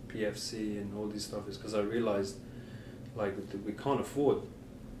and PFC and all this stuff is because I realized, like, we can't afford.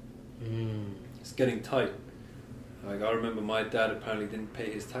 It's getting tight. Like, I remember my dad apparently didn't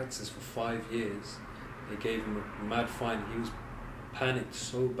pay his taxes for 5 years. They gave him a mad fine. He was panicked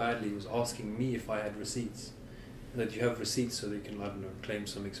so badly. He was asking me if I had receipts. That you have receipts so they can, I don't know, claim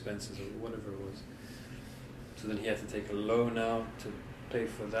some expenses or whatever it was. So then he had to take a loan out to pay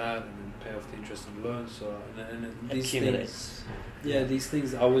for that and then pay off the interest on the loan. So and these things, these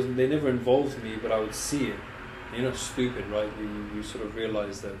things, they never involved me, but I would see it. And you're not stupid, right? You sort of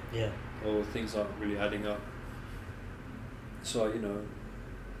realize that things aren't really adding up. So, you know,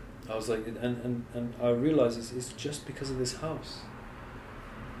 I was like, and I realized it's just because of this house.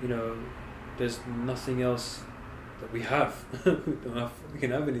 You know, there's nothing else that we have. We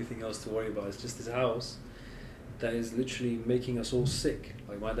can have anything else to worry about. It's just this house that is literally making us all sick.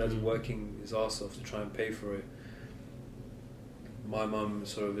 Like, my dad's working his ass off to try and pay for it. My mum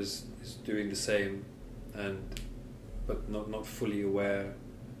sort of is doing the same, but not fully aware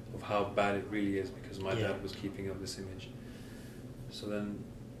of how bad it really is, because my dad was keeping up this image. So then,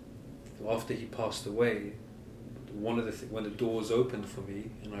 after he passed away, one of when the doors opened for me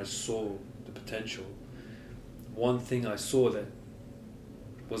and I saw the potential, one thing I saw that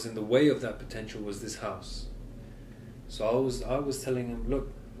was in the way of that potential was this house. So I was telling him,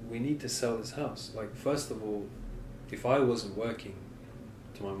 look, we need to sell this house. Like, first of all, if I wasn't working,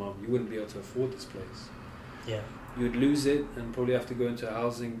 to my mom, you wouldn't be able to afford this place. Yeah. You'd lose it and probably have to go into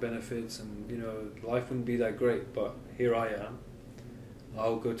housing benefits, and, you know, life wouldn't be that great. But here I am.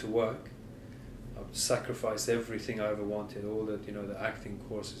 I'll go to work. I'll sacrifice everything I ever wanted, all the, you know, the acting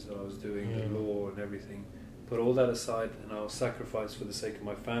courses that I was doing, the law and everything. Put all that aside, and I'll sacrifice for the sake of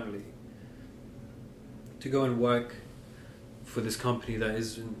my family to go and work for this company that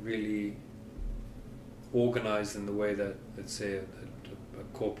isn't really organized in the way that, let's say, a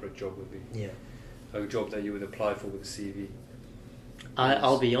corporate job would be. Yeah. A job that you would apply for with a CV.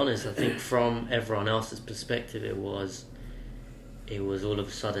 I'll be honest, I think from everyone else's perspective, it was all of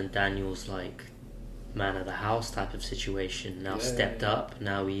a sudden Daniel's like man of the house type of situation. Now stepped up.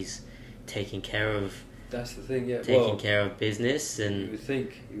 Now he's taking care of. That's the thing, yeah. Taking care of business, and you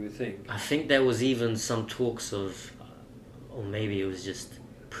would think. I think there was even some talks of, or maybe it was just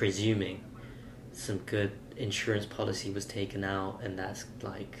presuming, some good insurance policy was taken out, and that's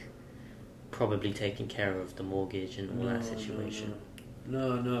like probably taking care of the mortgage and all that situation.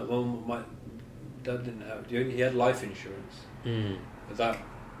 No. Well, my dad didn't have. He had life insurance, but that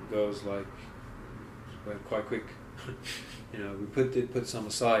goes like went quite quick. We put some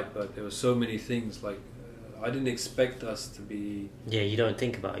aside, but there were so many things like. I didn't expect us to be... Yeah, you don't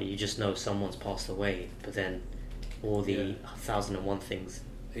think about it. You just know someone's passed away, but then all the 1001 things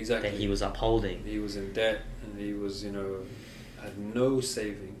exactly that he was upholding. He was in debt, and he was, had no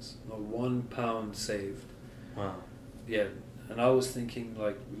savings, not £1 saved. Wow. Yeah, and I was thinking,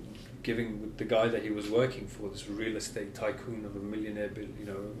 like, giving the guy that he was working for, this real estate tycoon of a millionaire,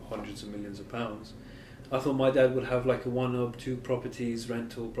 hundreds of millions of pounds, I thought my dad would have like a 1 or 2 properties,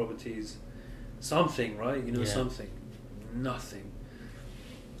 rental properties... Something, right? Something. Nothing.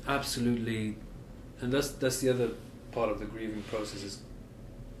 Absolutely. And that's the other part of the grieving process is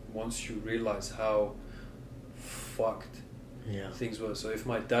once you realize how fucked things were. So if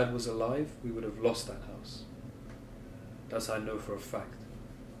my dad was alive, we would have lost that house. That's I know for a fact.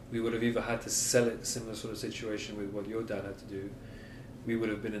 We would have either had to sell it, similar sort of situation with what your dad had to do. We would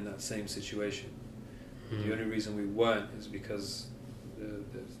have been in that same situation. The only reason we weren't is because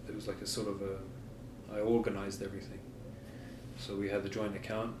there was like a sort of I organised everything. So we had the joint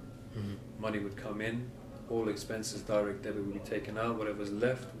account, money would come in, all expenses, direct debit would be taken out, whatever's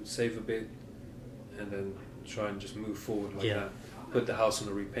left, we'd save a bit, and then try and just move forward like that. Put the house on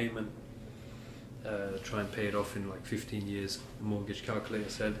a repayment, try and pay it off in like 15 years, the mortgage calculator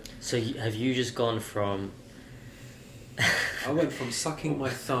said. So have you just gone from... I went from sucking my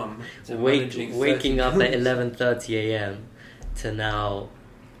thumb to waking up at 11:30 a.m. to now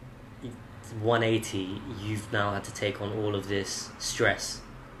 180. You've now had to take on all of this stress,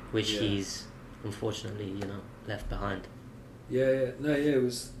 which he's unfortunately left behind. It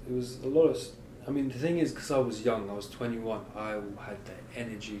was a lot of. I mean, the thing is, because I was young, I was 21. I had the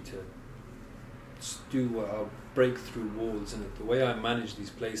energy to I'll break through walls, and the way I manage these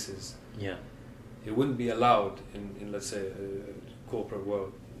places. Yeah. It wouldn't be allowed in let's say a corporate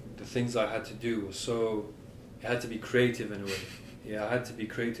world. The things I had to do were it had to be creative in a way. I had to be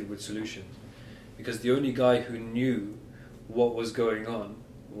creative with solutions, because the only guy who knew what was going on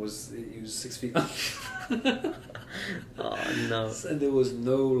was 6 feet under. Oh no! And there was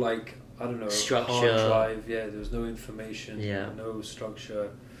no structure. Hard drive. There was no information. No structure.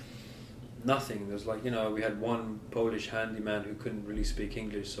 Nothing. There was we had one Polish handyman who couldn't really speak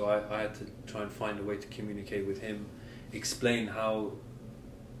English, so I had to try and find a way to communicate with him, explain how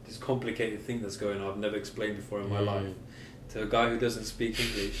this complicated thing that's going on I've never explained before in my life to a guy who doesn't speak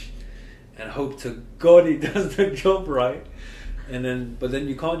English, and hope to God he does the job right. But then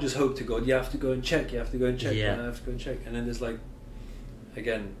you can't just hope to God. You have to go and check. And then there's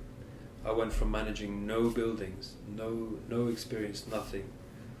again, I went from managing no buildings, no experience, nothing.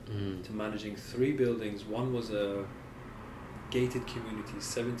 To managing 3 buildings. One was a gated community,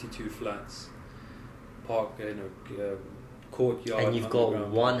 72 flats, park, courtyard. And you've got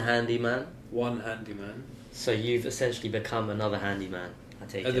one handyman? One handyman. So you've essentially become another handyman, I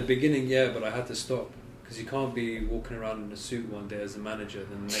take it. At the beginning, but I had to stop, because you can't be walking around in a suit one day as a manager,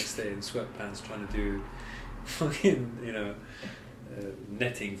 then the next day in sweatpants trying to do fucking,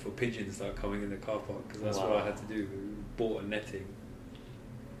 netting for pigeons that are coming in the car park, because that's what I had to do. We bought a netting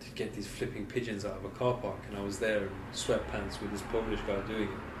to get these flipping pigeons out of a car park, and I was there in sweatpants with this Polish guy doing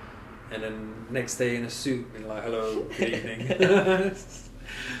it, and then next day in a suit being like, hello, good evening.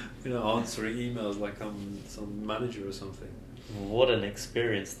 Answering emails like I'm some manager or something. What an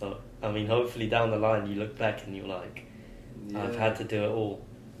experience though. I mean, hopefully down the line you look back and you're like, I've had to do it all.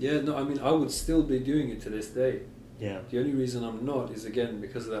 I would still be doing it to this day. Yeah. The only reason I'm not is, again,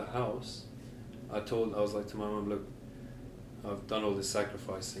 because of that house. I was like to my mum, look, I've done all this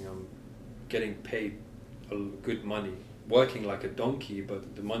sacrificing, I'm getting paid good money, working like a donkey,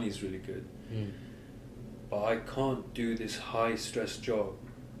 but the money's really good. But I can't do this high stress job,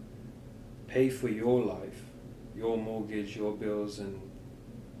 pay for your life, your mortgage, your bills, and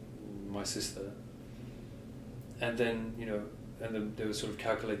my sister, and then they were sort of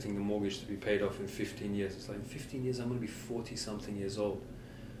calculating the mortgage to be paid off in 15 years. It's like, in 15 years I'm going to be 40 something years old.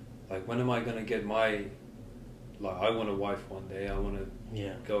 like, when am I gonna get my, like, I want a wife one day, I want a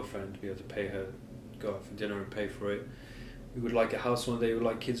girlfriend to be able to pay her, go out for dinner and pay for it. We would like a house one day, we would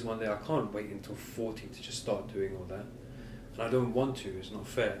like kids one day. I can't wait until 40 to just start doing all that. And I don't want to, it's not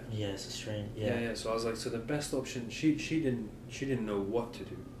fair. Yeah, it's a strain. Yeah. So I was like, so the best option, she didn't know what to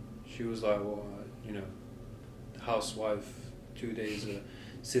do. She was like, well, you know, housewife, 2 days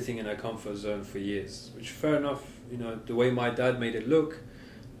sitting in her comfort zone for years, which fair enough. You know, the way my dad made it look,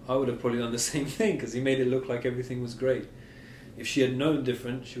 I would have probably done the same thing, because he made it look like everything was great. If she had known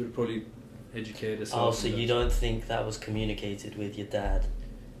different, she would have probably educated herself. Oh, so you don't think that was communicated with your dad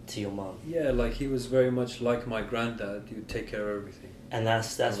to your mum? Yeah, like, he was very much like my granddad. He would take care of everything. And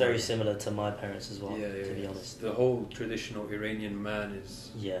that's very similar to my parents as well, to be honest. The whole traditional Iranian man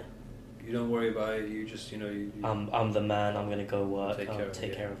is... Yeah. You don't worry about it, you just, you know... I'm the man, I'm going to go work, I'll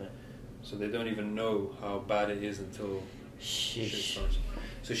take care of it. So they don't even know how bad it is until shit Sheesh. starts.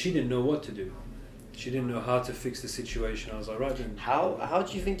 So she didn't know what to do. She didn't know how to fix the situation. I was like, right then... How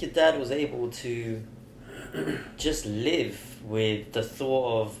do you think your dad was able to just live with the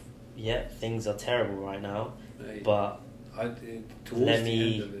thought of, things are terrible right now, but towards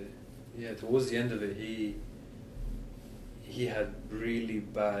the end of it, he had really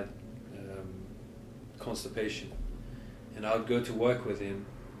bad constipation, and I would go to work with him.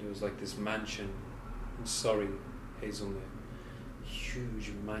 There was like this mansion in Surrey, Hazelmere,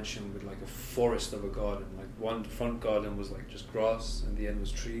 huge mansion with like a forest of a garden. Like, one front garden was like just grass, and the end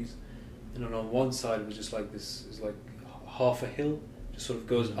was trees, and then on one side it was just like this, is like half a hill, just sort of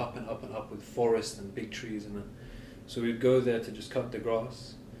goes up and up and up with forest and big trees, and so we'd go there to just cut the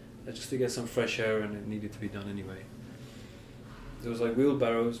grass, just to get some fresh air, and it needed to be done anyway. There was like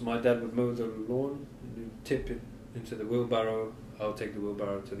wheelbarrows. My dad would mow the lawn, and he'd tip it into the wheelbarrow. I'll take the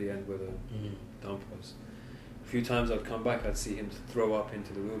wheelbarrow to the end where the dump was. A few times I'd come back, I'd see him throw up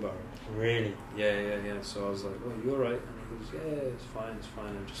into the wheelbarrow. Really? Yeah. So I was like, "Oh, you alright?" And he goes, "Yeah, it's fine.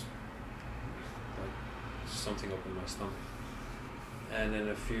 I'm just like something up in my stomach." And then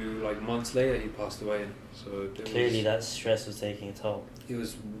a few months later, he passed away. So clearly, that stress was taking a toll. He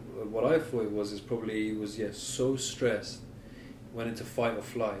was, what I thought it was, probably he was so stressed, went into fight or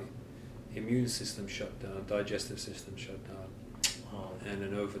flight, immune system shut down, digestive system shut down. And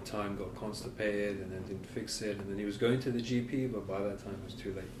then over time got constipated, and then didn't fix it, and then he was going to the GP, but by that time it was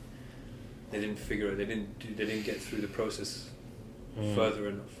too late. They didn't figure it. They didn't get through the process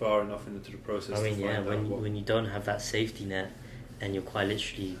far enough into the process. I mean, when you don't have that safety net, and you're quite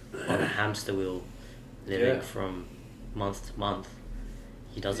literally on a hamster wheel, living from month to month,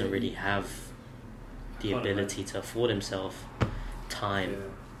 he doesn't really have the ability to afford himself time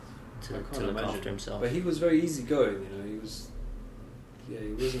to look after himself. But he was very easygoing, you know. He was. Yeah,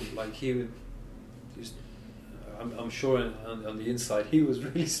 he wasn't like he would just... I'm sure on the inside he was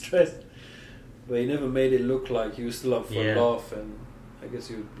really stressed, but he never made it look like he was still up for a laugh, and I guess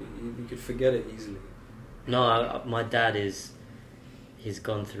he could forget it easily. No, my dad he's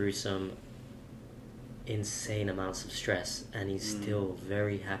gone through some insane amounts of stress, and he's still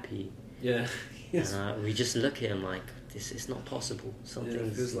very happy. Yeah. Yes. And we just look at him like, this is not possible.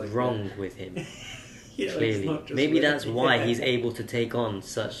 Something's wrong with him. Clearly, maybe that's why he's able to take on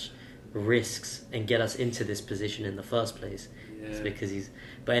such risks and get us into this position in the first place. It's because he's.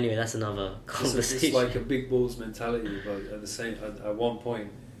 But anyway, that's another conversation. It's like a big balls mentality, but at one point,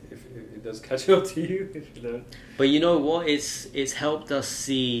 if it does catch up to you, if you don't. But you know what? It's helped us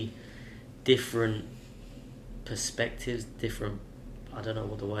see different perspectives, different. I don't know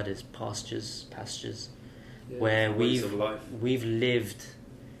what the word is. Pastures, where we've lived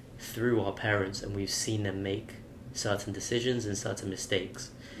through our parents, and we've seen them make certain decisions and certain mistakes.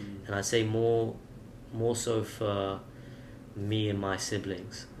 And I'd say more so for me and my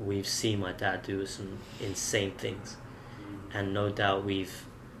siblings, we've seen my dad do some insane things, and no doubt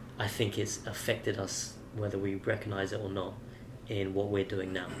I think it's affected us, whether we recognize it or not, in what we're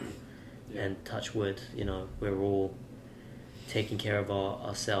doing now. And touch wood, you know, we're all taking care of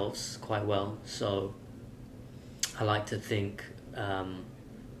ourselves quite well, so I like to think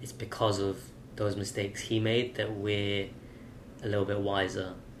it's because of those mistakes he made that we're a little bit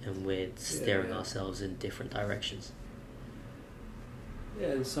wiser, and we're steering ourselves in different directions.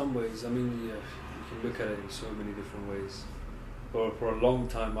 Yeah, in some ways. I mean, you can look at it in so many different ways. For a long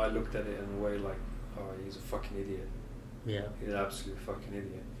time, I looked at it in a way like, oh, he's a fucking idiot. Yeah. He's an absolute fucking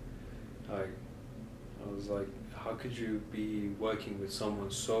idiot. I was like, how could you be working with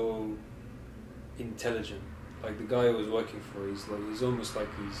someone so intelligent? Like, the guy I was working for, he's almost like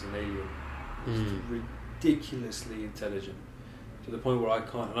he's an alien. He's ridiculously intelligent, to the point where I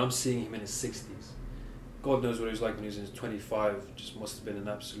can't, and I'm seeing him in his 60s, God knows what he was like when he was in his 25. Just must have been an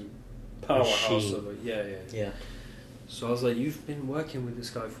absolute powerhouse of it. Yeah. So I was like, you've been working with this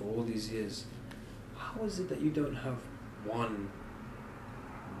guy for all these years. How is it that you don't have one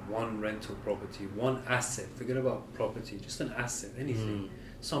rental property, one asset? Forget about property, just an asset, anything,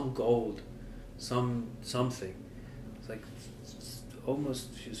 some gold, something. It's like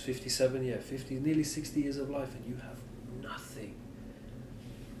almost, she was 57, 50, nearly 60 years of life, and you have nothing.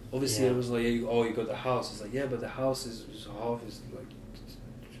 Obviously, it was like, you got the house. It's like, yeah, but the house is half is like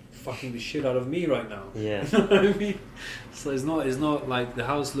fucking the shit out of me right now. Yeah. You know what I mean? So it's not like the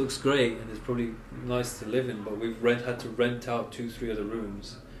house looks great and it's probably nice to live in, but we've had to rent out 2-3 other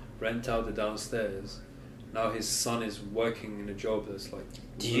rooms, rent out the downstairs. Now his son is working in a job that's like.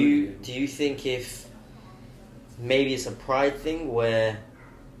 Do you think if maybe it's a pride thing where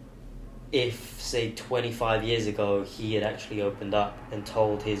if say 25 years ago he had actually opened up and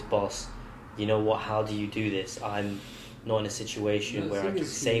told his boss, you know what, how do you do this? I'm not in a situation where I can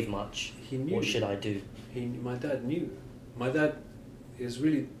save much. He knew. What should I do? My dad knew. My dad is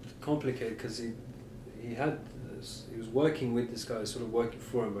really complicated because he was working with this guy, sort of working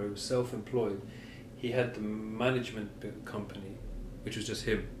for him, but he was self-employed. He had the management company, which was just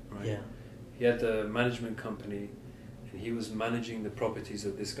him, right? Yeah. He had the management company, and he was managing the properties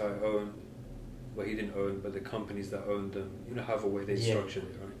that this guy owned. Well, he didn't own, but the companies that owned them. You know, however way they structured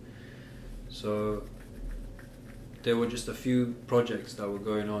it, right? So there were just a few projects that were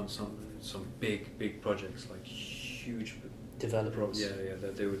going on, some big projects, like huge developers.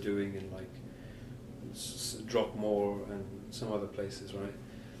 That they were doing in like Dropmore and some other places, right?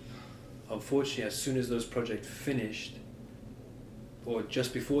 Unfortunately, as soon as those projects finished, or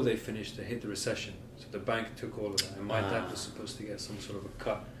just before they finished, they hit the recession. So the bank took all of that, and my dad was supposed to get some sort of a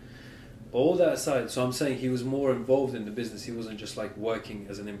cut. But all that aside, so I'm saying he was more involved in the business. He wasn't just like working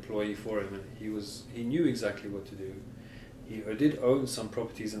as an employee for him. And he knew exactly what to do. He did own some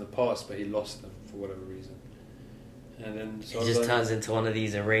properties in the past, but he lost them for whatever reason. And then so it just turns into one of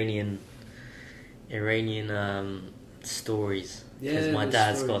these Iranian stories. Because my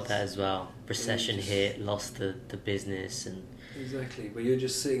dad's got that as well. Recession hit, lost the business, and exactly. But you're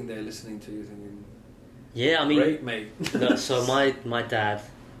just sitting there listening to you thinking, yeah, I mean, great mate. No, so my dad,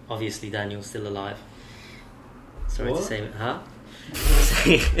 obviously Daniel's still alive. Sorry to say, huh?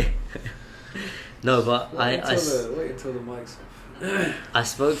 No, but wait until the mic's off. I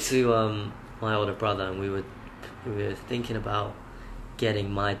spoke to my older brother, and we were thinking about getting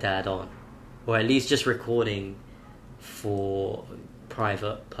my dad on, or at least just recording for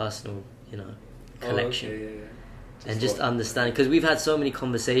private, personal, collection. Oh, okay, yeah. And just understanding, because we've had so many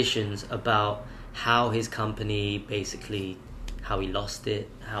conversations about how his company, basically how he lost it,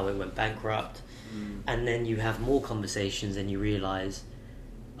 how it went bankrupt, and then you have more conversations and you realise,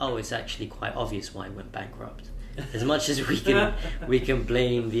 oh, it's actually quite obvious why it went bankrupt. As much as we can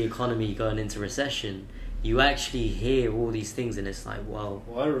blame the economy going into recession, you actually hear all these things and it's like, well,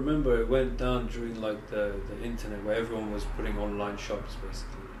 I remember it went down during like the internet, where everyone was putting online shops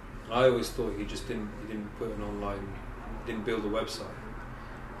basically. I always thought he didn't put an online, didn't build a website,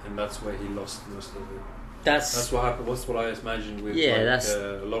 and that's where he lost most of it. That's what happened. That's what I imagined with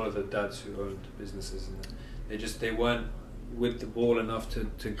a lot of the dads who owned businesses, and they weren't with the ball enough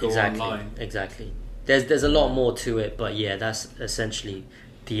to go online. Exactly. There's a lot more to it, but yeah, that's essentially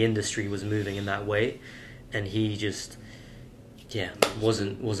the industry was moving in that way, and he just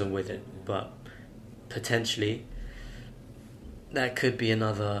wasn't with it. But potentially that could be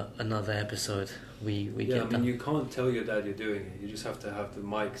another episode. We get done. You can't tell your dad you're doing it. You just have to have the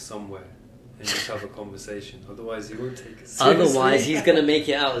mic somewhere and just have a conversation. Otherwise, he won't take it seriously. Otherwise, he's gonna make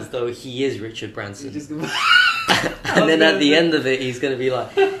it out as though he is Richard Branson. And then at the end of it, he's gonna be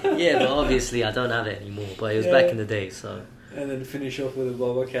like, "Yeah, but obviously I don't have it anymore. But it was back in the day, so." And then finish off with a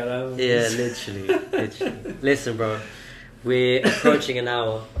Baba Karam. Yeah, literally. Listen, bro, we're approaching an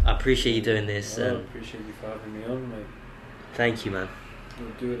hour. I appreciate you doing this. I appreciate you for having me on, mate. Thank you, man. We'll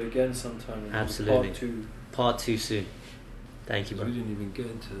do it again sometime. Absolutely. Part 2. Part 2 soon. Thank you, bro. We didn't even get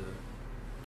into